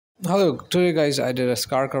Hello, today guys, I did a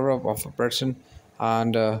scar cover up of a person,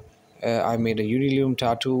 and I made a unilume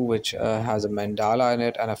tattoo which has a mandala in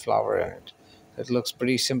it and a flower in it. It looks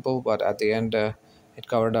pretty simple, but at the end, it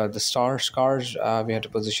covered the scars. We had to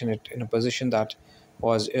position it in a position that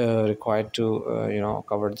was required to,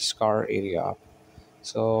 cover the scar area up.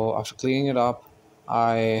 So after cleaning it up,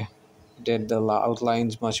 I did the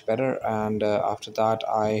outlines much better, and after that,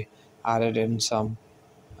 I added in some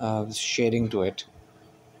shading to it,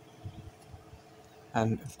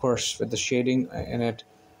 and of course with the shading in it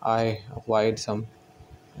I applied some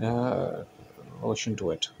uh, lotion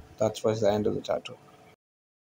to it. That was the end of the tattoo.